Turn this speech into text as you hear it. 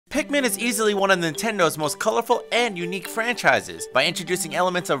Pikmin is easily one of Nintendo's most colorful and unique franchises. By introducing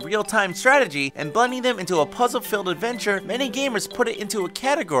elements of real-time strategy and blending them into a puzzle-filled adventure, many gamers put it into a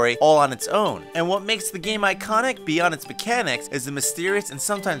category all on its own. And what makes the game iconic beyond its mechanics is the mysterious and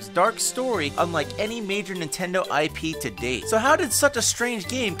sometimes dark story unlike any major Nintendo IP to date. So how did such a strange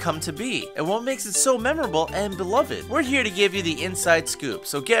game come to be? And what makes it so memorable and beloved? We're here to give you the inside scoop,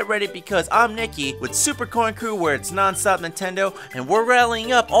 so get ready because I'm Nikki with Super Coin Crew, where it's non-stop Nintendo, and we're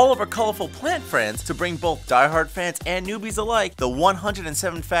rallying up all of our colorful plant friends to bring both diehard fans and newbies alike the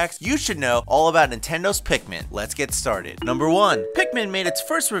 107 facts you should know all about Nintendo's Pikmin. Let's get started. Number 1. Pikmin made its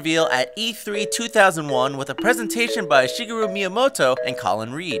first reveal at E3 2001 with a presentation by Shigeru Miyamoto and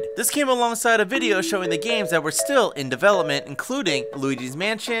Colin Reed. This came alongside a video showing the games that were still in development, including Luigi's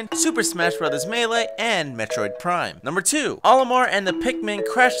Mansion, Super Smash Bros. Melee, and Metroid Prime. Number 2. Olimar and the Pikmin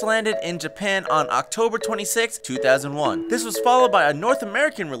crash landed in Japan on October 26, 2001. This was followed by a North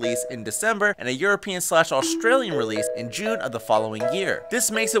American release in December and a European/Australian release in June of the following year.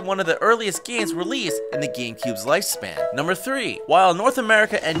 This makes it one of the earliest games released in the GameCube's lifespan. Number 3. While North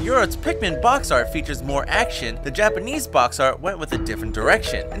America and Europe's Pikmin box art features more action, the Japanese box art went with a different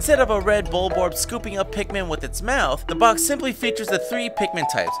direction. Instead of a red Bulborb scooping up Pikmin with its mouth, the box simply features the 3 Pikmin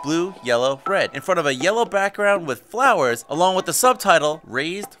types, blue, yellow, red, in front of a yellow background with flowers, along with the subtitle,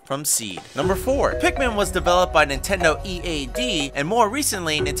 Raised from Seed. Number 4. Pikmin was developed by Nintendo EAD, and more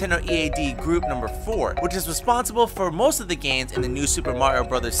recently, Nintendo EAD Group Number 4, which is responsible for most of the games in the new Super Mario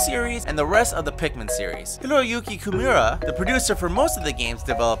Bros. Series and the rest of the Pikmin series. Hiroyuki Kimura, the producer for most of the games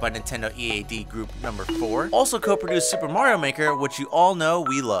developed by Nintendo EAD Group Number 4, also co-produced Super Mario Maker, which you all know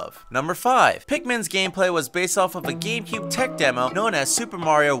we love. Number 5. Pikmin's gameplay was based off of a GameCube tech demo known as Super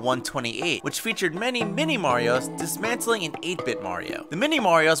Mario 128, which featured many mini-Marios dismantling an 8-bit Mario. The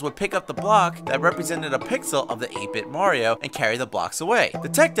mini-Marios would pick up the block that represented a pixel of the 8-bit Mario and carry the blocks away. The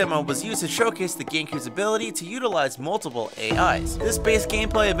tech demo was used to showcase the GameCube's ability to utilize multiple AIs. This base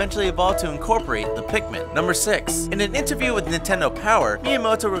gameplay eventually evolved to incorporate the Pikmin. Number 6. In an interview with Nintendo Power,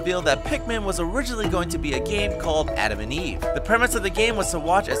 Miyamoto revealed that Pikmin was originally going to be a game called Adam and Eve. The premise of the game was to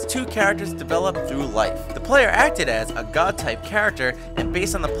watch as 2 characters develop through life. The player acted as a god-type character, and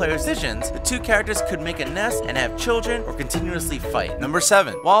based on the player's decisions, the 2 characters could make a nest and have children or continuously fight. Number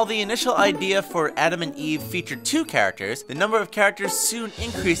 7. While the initial idea for Adam and Eve featured 2 characters, the number of characters soon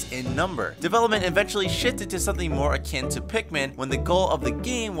increased in number. Development eventually shifted to something more akin to Pikmin when the goal of the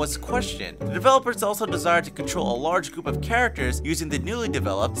game was questioned. The developers also desired to control a large group of characters using the newly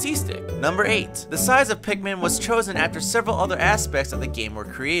developed C-Stick. Number 8. The size of Pikmin was chosen after several other aspects of the game were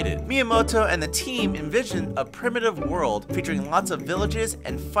created. Miyamoto and the team envisioned a primitive world featuring lots of villages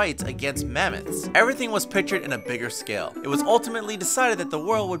and fights against mammoths. Everything was pictured in a bigger scale. It was ultimately decided that the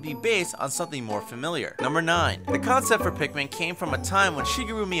world would be based on something more familiar. Number 9. The concept for Pikmin came from a time when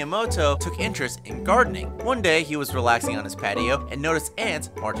Shigeru Miyamoto took interest in gardening. One day he was relaxing on his patio and noticed ants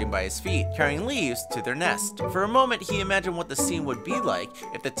marching by his feet, carrying leaves to their nest. For a moment he imagined what the scene would be like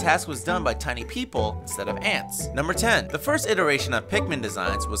if the task was done by tiny people instead of ants. Number 10. The first iteration of Pikmin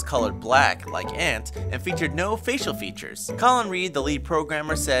designs was colored black like ants and featured no facial features. Colin Reed, the lead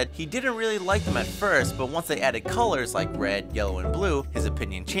programmer, said he didn't really like them at first, but once they added colors like red, yellow, and blue, his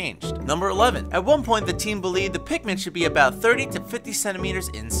opinion changed. Number 11. At one point the team believed the Pikmin should be about 30 to 50 centimeters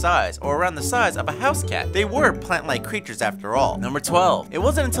in size, or around the size of a house cat. They were plant-like creatures after all. Number 12. It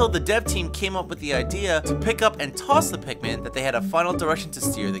wasn't until the dev team came up with the idea to pick up and toss the Pikmin that they had a final direction to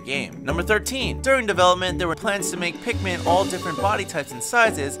steer the game. Number 13. During development, there were plans to make Pikmin all different body types and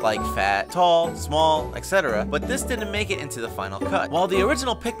sizes, like fat, tall, small, etc., but this didn't make it into the final cut. While the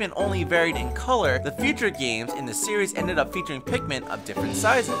original Pikmin only varied in color, the future games in the series ended up featuring Pikmin of different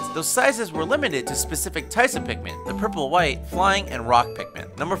sizes. Those sizes were limited to specific types of Pikmin: the purple, white, flying, and rock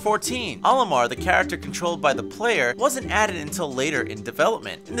Pikmin. Number 14. Olimar, the character controlled by the player, wasn't added until later in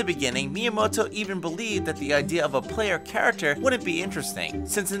development. In the beginning, Miyamoto even believed that the idea of a player character wouldn't be interesting,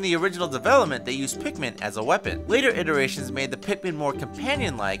 since in the original development they used Pikmin as a weapon. Later iterations made the Pikmin more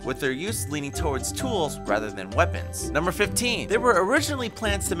companion-like, with their use leaning towards tools rather than weapons. Number 15. There were originally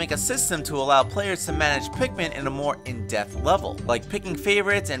plans to make a system to allow players to manage Pikmin in a more in-depth level, like picking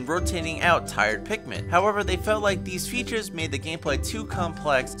favorites and rotating out tired Pikmin. However, they felt like these features made the gameplay too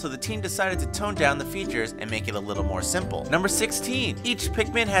complex, so the team decided to tone down the features and make it a little more simple. Number 16. Each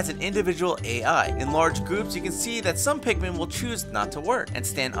Pikmin has an individual AI. In large groups, you can see that some Pikmin will choose not to work and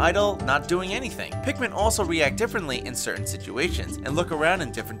stand idle, not doing anything. Pikmin also react differently in certain situations and look around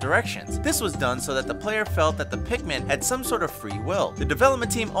in different directions. This was done so that the player felt that the Pikmin had some sort of free will. The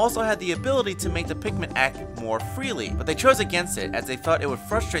development team also had the ability to make the Pikmin act more freely, but they chose against it as they thought it would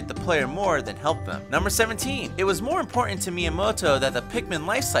frustrate the player more than help them. Number 17. It was more important to Miyamoto that the Pikmin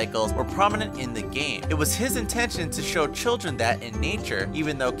life cycles were prominent in the game. It was his intention to show children that in nature,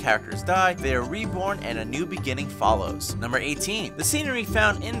 even though characters die, they are reborn and a new beginning follows. Number 18. The scenery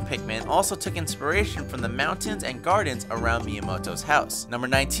found in Pikmin also took inspiration from the mountains and gardens around Miyamoto's house. Number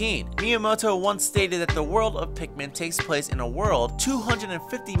 19. Miyamoto once stated that the world of Pikmin takes place in a world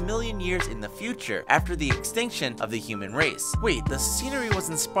 250 million years in the future, after the extinction of the human race. Wait, the scenery was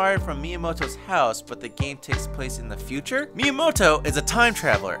inspired from Miyamoto's house, but the game takes place in the future? Miyamoto is a time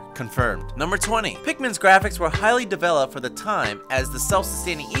traveler, confirmed. Number 20. Pikmin's graphics were highly developed for the time, as the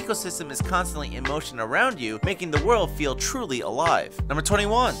self-sustaining ecosystem is constantly in motion around you, making the world feel truly alive. Number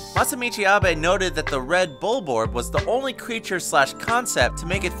 21. Masamichi Abe noted that the red Bulborb was the only creature slash concept to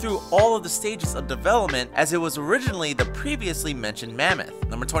make it through all of the stages of development, as it was originally the previously mentioned mammoth.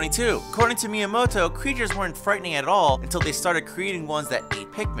 Number 22. According to Miyamoto, creatures weren't frightening at all until they started creating ones that ate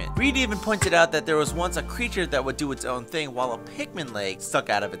Pikmin. Reed even pointed out that there was once a creature that would do its own thing while a Pikmin leg stuck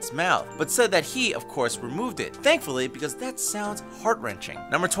out of its mouth, but said that he, of course, removed it. Thankfully, because that sounds heart-wrenching.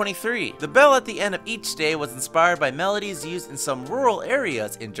 Number 23. The bell at the end of each day was inspired by melodies used in some rural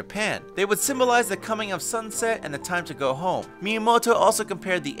areas in Japan. They would symbolize the coming of sunset and the time to go home. Miyamoto also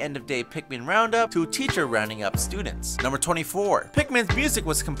compared the end-of-day Pikmin roundup to a teacher rounding up students. Number 24. Pikmin's music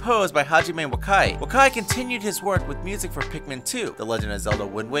was composed by Hajime Wakai. Wakai continued his work with music for Pikmin 2, The Legend of Zelda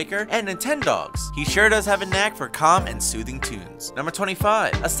Wind Waker, and Nintendogs. He sure does have a knack for calm and soothing tunes. Number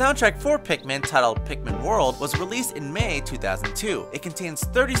 25. A soundtrack for Pikmin titled Pikmin World was released in May 2002. It contains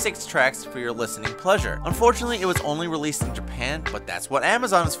 36 tracks for your listening pleasure. Unfortunately, it was only released in Japan, but that's what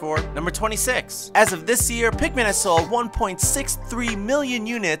Amazon is for. Number 26. As of this year, Pikmin has sold 1.63 million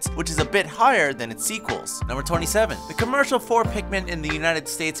units, which is a bit higher than its sequels. Number 27. The commercial for Pikmin in the United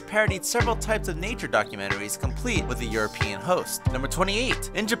States parodied several types of nature documentaries, complete with a European host. Number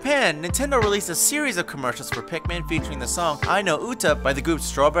 28. In Japan, Nintendo released a series of commercials for Pikmin featuring the song I No Uta by the group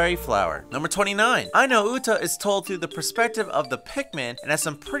Strawberry Flower. Number 29. I No Uta is told through the perspective of the Pikmin and has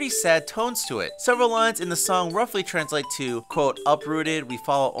some pretty sad tones to it. Several lines in the song roughly translate to, quote, uprooted, we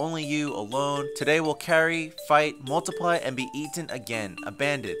follow only you alone. Today we'll carry, fight, multiply, and be eaten again.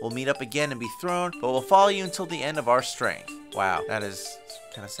 Abandoned. We'll meet up again and be thrown, but we'll follow you until the end of our strength. Wow, that is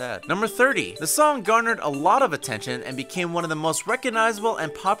kind of sad. Number 30. The song garnered a lot of attention and became one of the most recognizable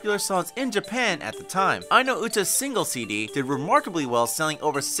and popular songs in Japan at the time. I No Uta's single CD did remarkably well, selling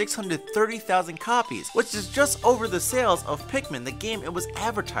over 630,000 copies, which is just over the sales of Pikmin, the game it was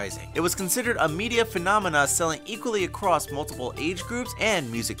advertising. It was considered a media phenomena, selling equally across multiple age groups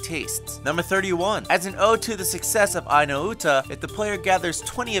and music tastes. Number 31. As an ode to the success of I No Uta, if the player gathers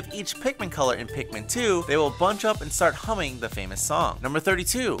 20 of each Pikmin color in Pikmin 2, they will bunch up and start humming the famous song. Number 32.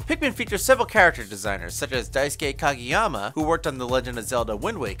 Pikmin features several character designers such as Daisuke Kageyama, who worked on The Legend of Zelda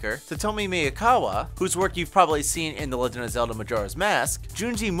Wind Waker, Satomi Miyakawa, whose work you've probably seen in The Legend of Zelda Majora's Mask,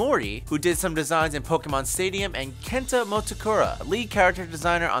 Junji Mori, who did some designs in Pokemon Stadium, and Kenta Motokura, a lead character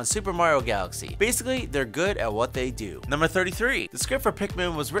designer on Super Mario Galaxy. Basically, they're good at what they do. Number 33. The script for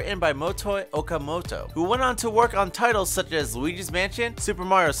Pikmin was written by Motoi Okamoto, who went on to work on titles such as Luigi's Mansion, Super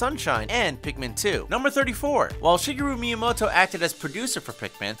Mario Sunshine, and Pikmin 2. Number 34. While Shigeru Miyamoto acted as producer for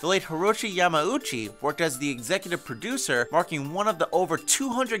Pikmin, the late Hiroshi Yamauchi worked as the executive producer, marking one of the over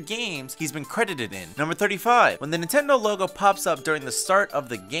 200 games he's been credited in. Number 35. When the Nintendo logo pops up during the start of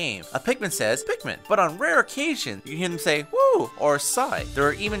the game, a Pikmin says Pikmin, but on rare occasions, you can hear them say woo or sigh. There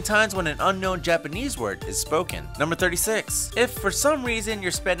are even times when an unknown Japanese word is spoken. Number 36. If for some reason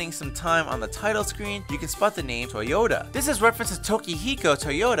you're spending some time on the title screen, you can spot the name Toyota. This is reference to Tokihiko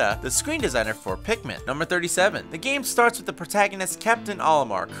Toyota, the screen designer for Pikmin. Number 37. The game starts with the protagonist Captain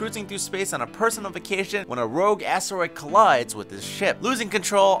Olimar cruising through space on a personal vacation when a rogue asteroid collides with his ship. Losing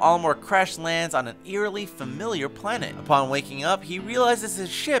control, Olimar crash lands on an eerily familiar planet. Upon waking up, he realizes his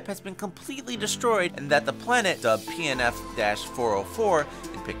ship has been completely destroyed and that the planet, dubbed PNF-404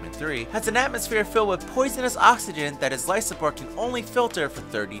 in Pikmin 3, has an atmosphere filled with poisonous oxygen that his life support can only filter for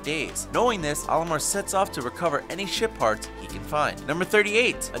 30 days. Knowing this, Olimar sets off to recover any ship parts he can find. Number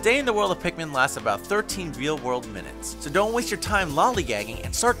 38. A day in the world of Pikmin lasts about 13 real-world minutes, so don't waste your time lollygagging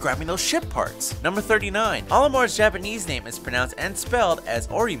and start grabbing those ship parts. Number 39. Olimar's Japanese name is pronounced and spelled as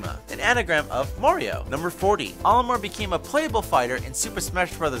Orima, an anagram of Mario. Number 40. Olimar became a playable fighter in Super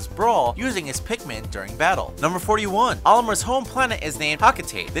Smash Bros. Brawl using his Pikmin during battle. Number 41. Olimar's home planet is named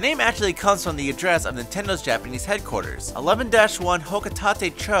Hakatate. The name actually comes from the address of Nintendo's Japanese headquarters, 11-1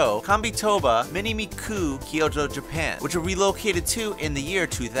 Hokatate Cho, Kambitoba, Minimiku, Kyoto, Japan, which were relocated to in the year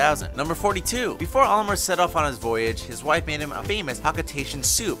 2000. Number 42. Before Olimar set off on his voyage, his wife made him a famous Hakatate Postapocalyptic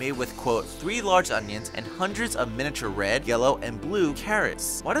soup made with, quote, 3 large onions and hundreds of miniature red, yellow, and blue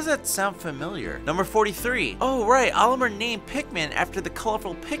carrots. Why does that sound familiar? Number 43. Oh right, Olimar named Pikmin after the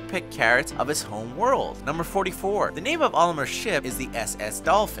colorful pick carrots of his home world. Number 44. The name of Olimar's ship is the SS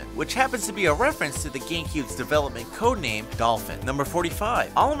Dolphin, which happens to be a reference to the GameCube's development codename Dolphin. Number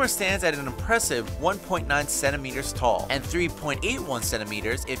 45. Olimar stands at an impressive 1.9 centimeters tall and 3.81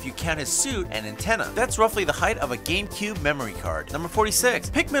 centimeters if you count his suit and antenna. That's roughly the height of a GameCube memory card. Number 46.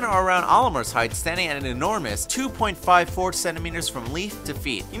 Pikmin are around Olimar's height, standing at an enormous 2.54 centimeters from leaf to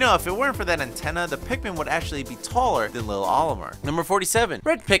feet. You know, if it weren't for that antenna, the Pikmin would actually be taller than little Olimar. Number 47.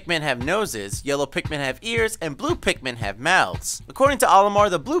 Red Pikmin have noses, yellow Pikmin have ears, and blue Pikmin have mouths. According to Olimar,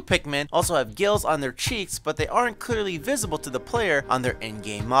 the blue Pikmin also have gills on their cheeks, but they aren't clearly visible to the player on their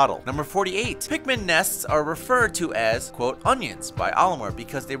in-game model. Number 48. Pikmin nests are referred to as, quote, onions by Olimar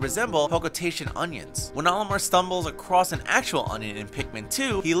because they resemble Pogotation onions. When Olimar stumbles across an actual onion in Pikmin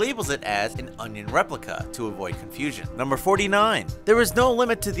 2, he labels it as an onion replica to avoid confusion. Number 49. There is no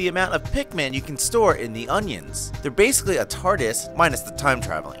limit to the amount of Pikmin you can store in the onions. They're basically a TARDIS minus the time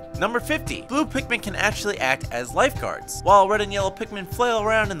traveling. Number 50. Blue Pikmin can actually act as lifeguards. While red and yellow Pikmin flail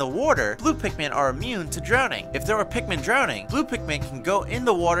around in the water, blue Pikmin are immune to drowning. If there are Pikmin drowning, blue Pikmin can go in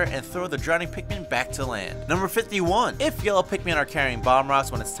the water and throw the drowning Pikmin back to land. Number 51. If yellow Pikmin are carrying bomb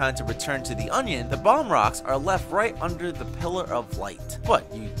rocks when it's time to return to the onion, the bomb rocks are left right under the pillar of light.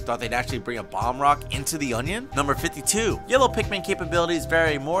 What, you thought they'd actually bring a bomb rock into the onion? Number 52. Yellow Pikmin capabilities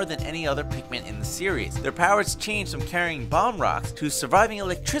vary more than any other Pikmin in the series. Their powers change from carrying bomb rocks to surviving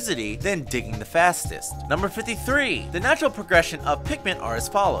electricity, then digging the fastest. Number 53. The natural progression of Pikmin are as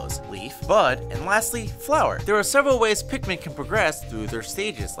follows: leaf, bud, and lastly, flower. There are several ways Pikmin can progress through their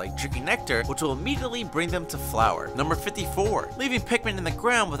stages, like drinking nectar, which will immediately bring them to flower. Number 54. Leaving Pikmin in the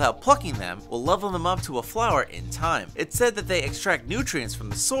ground without plucking them will level them up to a flower in time. It's said that they extract nutrients from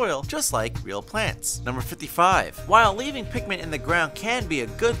the soil just like real plants. Number 55. While leaving Pikmin in the ground can be a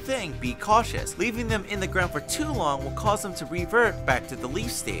good thing, be cautious. Leaving them in the ground for too long will cause them to revert back to the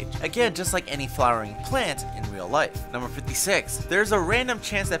leaf stage. Again, just like any flowering plant in real life. Number 56. There's a random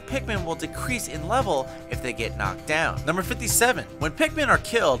chance that Pikmin will decrease in level if they get knocked down. Number 57. When Pikmin are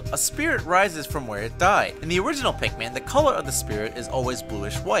killed, a spirit rises from where it died. In the original Pikmin, the color of the spirit is always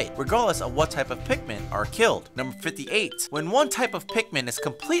bluish white, regardless of what type of Pikmin are killed. Number 58. When one type of Pikmin is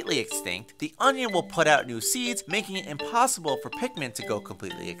completely extinct, the onion will put out new seeds, making it impossible for Pikmin to go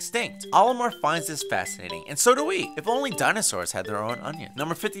completely extinct. Olimar finds this fascinating, and so do we. If only dinosaurs had their own onion.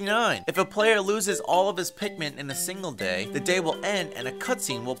 Number 59. If a player loses all of his Pikmin in a single day, the day will end and a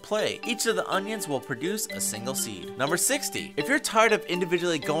cutscene will play. Each of the onions will produce a single seed. Number 60. If you're tired of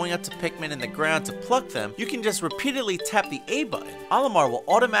individually going up to Pikmin in the ground to pluck them, you can just repeatedly tap the A button. Olimar will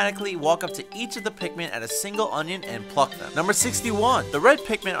automatically walk up to each of the Pikmin at a single onion and pluck them. Number 61. The red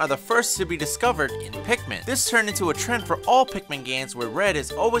Pikmin are the first to be discovered in Pikmin. This turned into a trend for all Pikmin games where red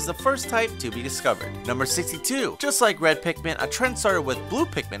is always the first type to be discovered. Number 62. Just like red Pikmin, a trend started with blue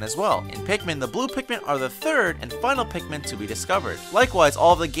Pikmin as well. In Pikmin, the blue Pikmin are the third and final Pikmin to be discovered. Likewise,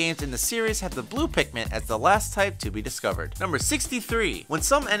 all of the games in the series have the blue Pikmin as the last type to be discovered. Number 63. When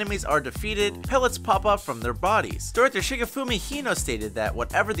some enemies are defeated, pellets pop up from their bodies. Director Shigefumi Hino stated that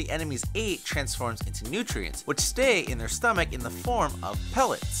whatever the enemies ate transforms into nutrients, which stay in their stomach in the form of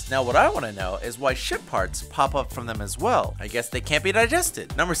pellets. Now what I want to know is why ship parts pop up from them as well. I guess they can't be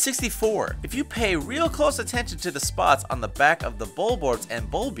digested. Number 64. If you pay real close attention to the spots on the back of the bulbords and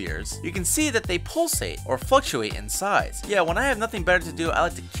bulbiers, you can see that they pulsate or fluctuate in size. Yeah, when I have nothing better to do, I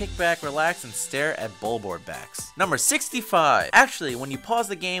like to kick back, relax, and stare at bulboard backs. Number 65. Actually, when you pause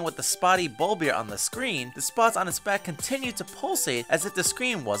the game with the spotty bulbier on the screen, the spots on its back continue to pulsate as if the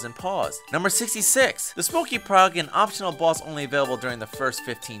screen wasn't paused. Number 66. The Smoky Prog, an optional boss only available during the first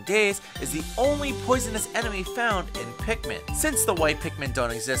 15 days, is the only poisonous enemy found in Pikmin. Since the white Pikmin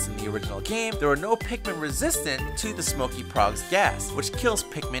don't exist in the original game, there are no Pikmin resistant to the Smoky Prog's gas, which kills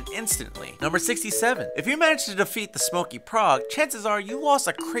Pikmin instantly. Number 67. If you manage to defeat the Smoky Prog, chances are you lost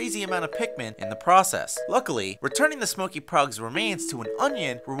a crazy amount of Pikmin in the process. Luckily, returning the Smoky Prog's remains to an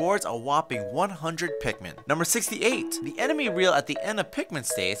onion rewards a whopping 100 Pikmin. Number 68. The enemy reel at the end of Pikmin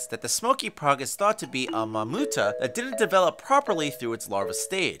states that the Smoky Prog is thought to be a Mamuta that didn't develop properly through its larva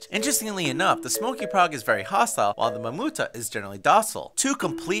stage. Interestingly enough, the Smoky Prog is very hostile while the Mamuta is generally docile. Two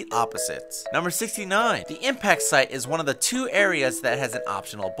complete opposites. Number 69. The impact site is one of the two areas that has an an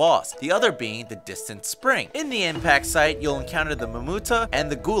optional boss, the other being the Distant Spring. In the impact site, you'll encounter the Mamuta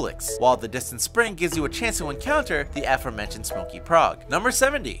and the Gulix, while the Distant Spring gives you a chance to encounter the aforementioned Smoky Prog. Number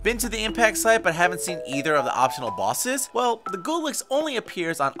 70. Been to the impact site but haven't seen either of the optional bosses? Well, the Gulix only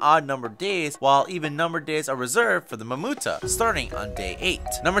appears on odd numbered days, while even numbered days are reserved for the Mamuta, starting on day 8.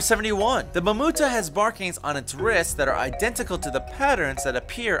 Number 71. The Mamuta has markings on its wrists that are identical to the patterns that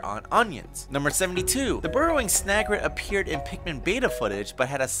appear on onions. Number 72. The burrowing snagret appeared in Pikmin beta footage but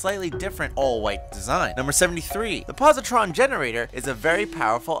had a slightly different all-white design. Number 73. The positron generator is a very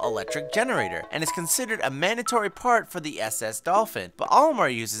powerful electric generator and is considered a mandatory part for the SS Dolphin, but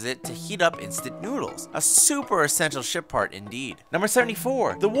Olimar uses it to heat up instant noodles. A super essential ship part indeed. Number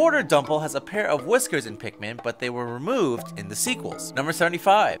 74. The water dumple has a pair of whiskers in Pikmin, but they were removed in the sequels. Number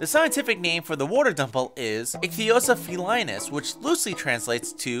 75. The scientific name for the water dumple is Ichthyosa felinus, which loosely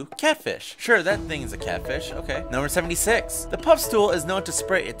translates to catfish. Sure, that thing is a catfish, okay. Number 76. The puff stool is known to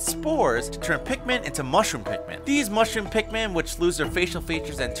spray its spores to turn Pikmin into mushroom Pikmin. These mushroom Pikmin, which lose their facial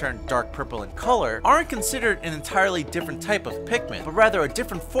features and turn dark purple in color, aren't considered an entirely different type of Pikmin, but rather a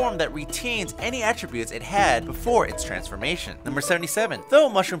different form that retains any attributes it had before its transformation. Number 77. Though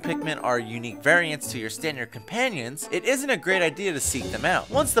mushroom Pikmin are unique variants to your standard companions, it isn't a great idea to seek them out.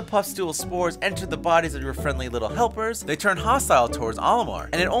 Once the puff stool spores enter the bodies of your friendly little helpers, they turn hostile towards Olimar,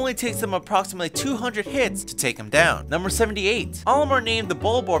 and it only takes them approximately 200 hits to take him down. Number 78. Olimar named the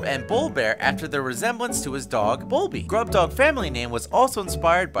Bulborb and Bulbear after their resemblance to his dog, Bulby. Grubdog family name was also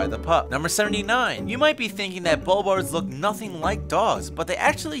inspired by the pup. Number 79. You might be thinking that Bulbarbs look nothing like dogs, but they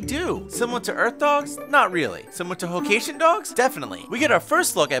actually do. Similar to Earth dogs? Not really. Similar to Hokation dogs? Definitely. We get our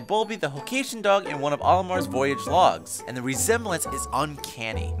first look at Bulby the Hokation dog in one of Olimar's voyage logs, and the resemblance is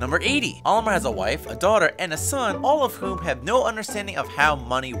uncanny. Number 80. Olimar has a wife, a daughter, and a son, all of whom have no understanding of how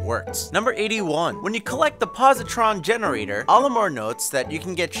money works. Number 81. When you collect the positron generator, Olimar notes that you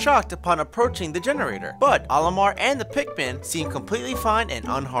can get shocked upon approaching the generator, but Olimar and the Pikmin seem completely fine and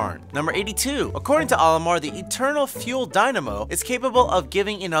unharmed. Number 82. According to Olimar, the Eternal Fuel Dynamo is capable of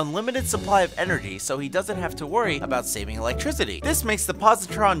giving an unlimited supply of energy, so he doesn't have to worry about saving electricity. This makes the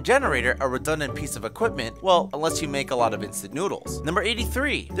positron generator a redundant piece of equipment, well, unless you make a lot of instant noodles. Number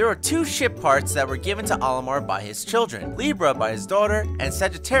 83. There are 2 ship parts that were given to Olimar by his children, Libra by his daughter, and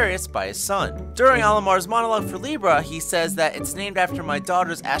Sagittarius by his son. During Olimar's monologue for Libra, he says that it's named after my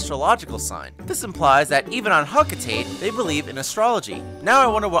daughter's astrological sign. This implies that even on Huckatate, they believe in astrology. Now I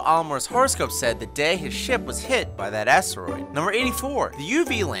wonder what Olimar's horoscope said the day his ship was hit by that asteroid. Number 84. The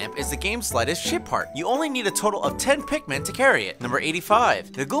UV lamp is the game's lightest ship part. You only need a total of 10 Pikmin to carry it. Number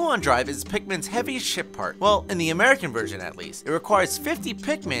 85. The gluon drive is Pikmin's heaviest ship part. Well, in the American version at least. It requires 50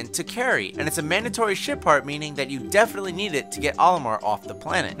 Pikmin to carry, and it's a mandatory ship part, meaning that you definitely need it to get Olimar off the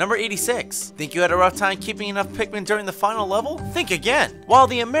planet. Number 86. Think you had a rough time keeping enough Pikmin during the final level? Think again. While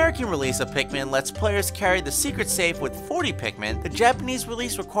the American release of Pikmin lets players carry the secret safe with 40 Pikmin, the Japanese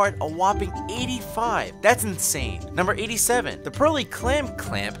release required a whopping 85. That's insane. Number 87. The Pearly Clam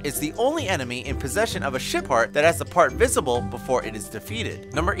Clamp is the only enemy in possession of a ship part that has the part visible before it is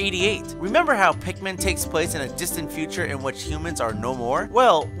defeated. Number 88. Remember how Pikmin takes place in a distant future in which humans are no more?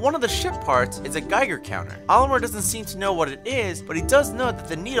 Well, one of the ship parts is a Geiger counter. Olimar doesn't seem to know what it is, but he does know that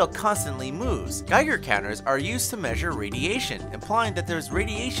the needle constantly moves. Geiger counters are used to measure radiation, implying that there's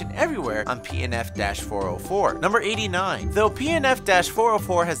radiation everywhere on PNF-404. Number 89. Though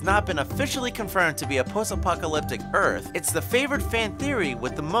PNF-404 has not been officially confirmed to be a post-apocalyptic Earth, it's the favored fan theory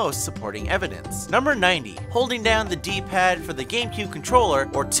with the most supporting evidence. Number 90. Holding down the D-pad for the GameCube controller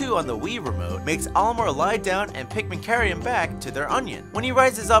or 2 on the Wii remote makes Olimar lie down and Pikmin carry him back to their onion. When he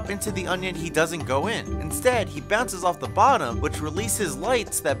rises up into the onion, he doesn't go in. Instead, he bounces off the bottom, which releases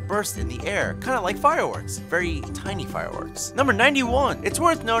lights that burst in the air, kind of like fireworks. Very tiny fireworks. Number 91. It's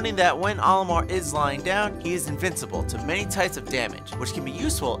worth noting that when Olimar is lying down, he is invincible to many types of damage, which can be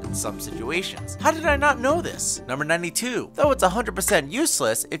useful in some situations. How did I not know this? Number 92. Though it's 100%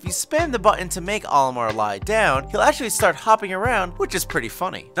 useless, if you spam the button to make Olimar lie down, he'll actually start hopping around, which is pretty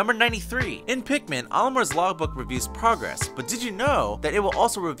funny. Number 93. In Pikmin, Olimar's logbook reviews progress, but did you know that it will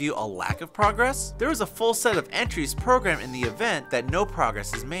also review a lack of progress? There is a full set of entries programmed in the event that no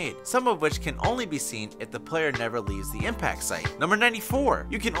progress is made, some of which can only be seen if the player never leaves the impact site. Number 94.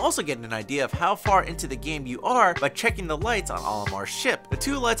 You can also get an idea of how far into the game you are by checking the lights on Olimar's ship. The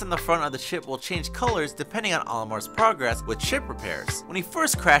 2 lights on the front of the ship will change colors depending on Olimar's progress with ship repairs. When he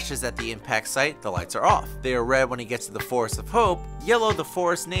first crashes at the impact site, the lights are off. They are red when he gets to the Forest of Hope, yellow the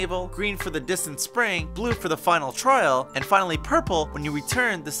Forest Navel, green for the Distant Spring, blue for the final trial, and finally purple when you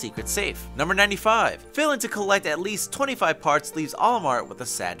return the secret safe. Number 95. Failing to collect at least 25 parts leaves Olimar with a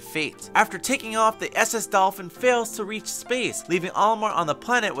sad fate. After taking off, the SS Dolphin fails to reach space space, leaving Olimar on the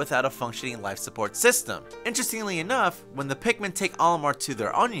planet without a functioning life support system. Interestingly enough, when the Pikmin take Olimar to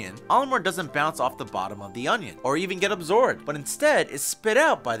their onion, Olimar doesn't bounce off the bottom of the onion, or even get absorbed, but instead is spit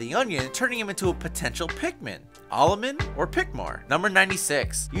out by the onion, turning him into a potential Pikmin. Oliman or Pikmar. Number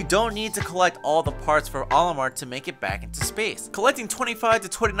 96. You don't need to collect all the parts for Olimar to make it back into space. Collecting 25 to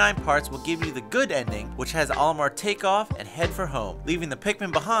 29 parts will give you the good ending, which has Olimar take off and head for home, leaving the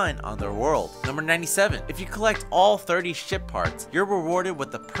Pikmin behind on their world. Number 97. If you collect all 30 ship parts, you're rewarded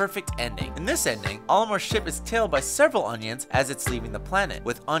with the perfect ending. In this ending, Olimar's ship is tailed by several onions as it's leaving the planet,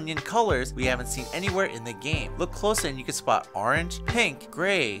 with onion colors we haven't seen anywhere in the game. Look closely and you can spot orange, pink,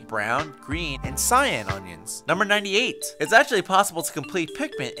 gray, brown, green, and cyan onions. Number 98. It's actually possible to complete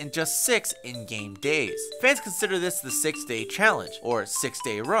Pikmin in just 6 in-game days. Fans consider this the 6-day challenge, or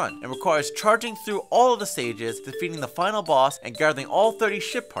 6-day run, and requires charging through all of the stages, defeating the final boss, and gathering all 30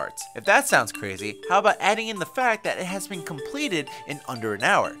 ship parts. If that sounds crazy, how about adding in the fact that it has been completed in under an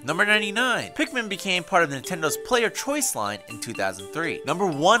hour? Number 99. Pikmin became part of Nintendo's Player Choice line in 2003. Number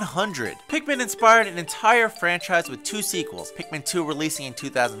 100. Pikmin inspired an entire franchise with 2 sequels, Pikmin 2 releasing in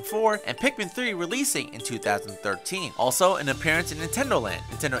 2004, and Pikmin 3 releasing in 2013. Also, an appearance in Nintendo Land,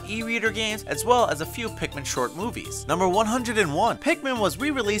 Nintendo e-reader games, as well as a few Pikmin short movies. Number 101. Pikmin was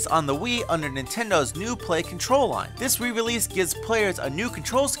re-released on the Wii under Nintendo's new Play Control line. This re-release gives players a new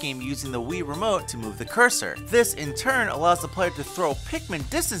control scheme using the Wii remote to move the cursor. This, in turn, allows the player to throw Pikmin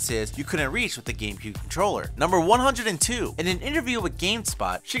distances you couldn't reach with the GameCube controller. Number 102. In an interview with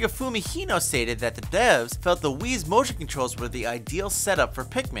GameSpot, Shigefumi Hino stated that the devs felt the Wii's motion controls were the ideal setup for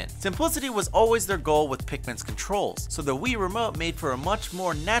Pikmin. Simplicity was always their goal with Pikmin's controls, so the Wii remote made for a much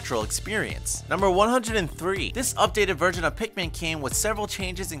more natural experience. Number 103. This updated version of Pikmin came with several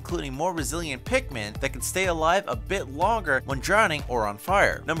changes, including more resilient Pikmin that can stay alive a bit longer when drowning or on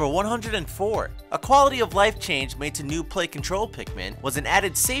fire. Number 104. A quality of life change made to new Play Control Pikmin was an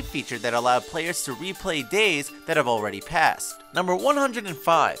added save feature that allowed players to replay days that have already passed. Number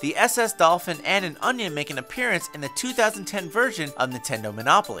 105. The SS Dolphin and an onion make an appearance in the 2010 version of Nintendo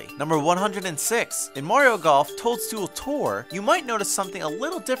Monopoly. Number 106. In Mario Golf Toadstool Tour, you might notice something a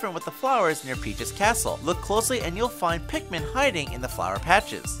little different with the flowers near Peach's castle. Look closely and you'll find Pikmin hiding in the flower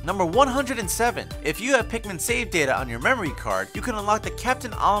patches. Number 107. If you have Pikmin save data on your memory card, you can unlock the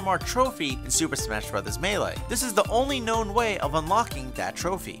Captain Olimar trophy in Super Smash Bros. Melee. This is the only known way of unlocking that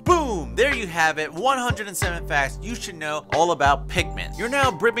trophy. Boom! There you have it, 107 facts you should know all about Pikmin. You're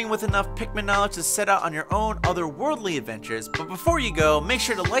now brimming with enough Pikmin knowledge to set out on your own otherworldly adventures, but before you go, make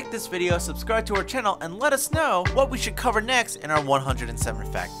sure to like this video, subscribe to our channel, and let us know what we should cover next in our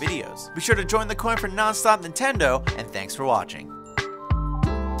 107 fact videos. Be sure to join the coin for non-stop Nintendo, and thanks for watching.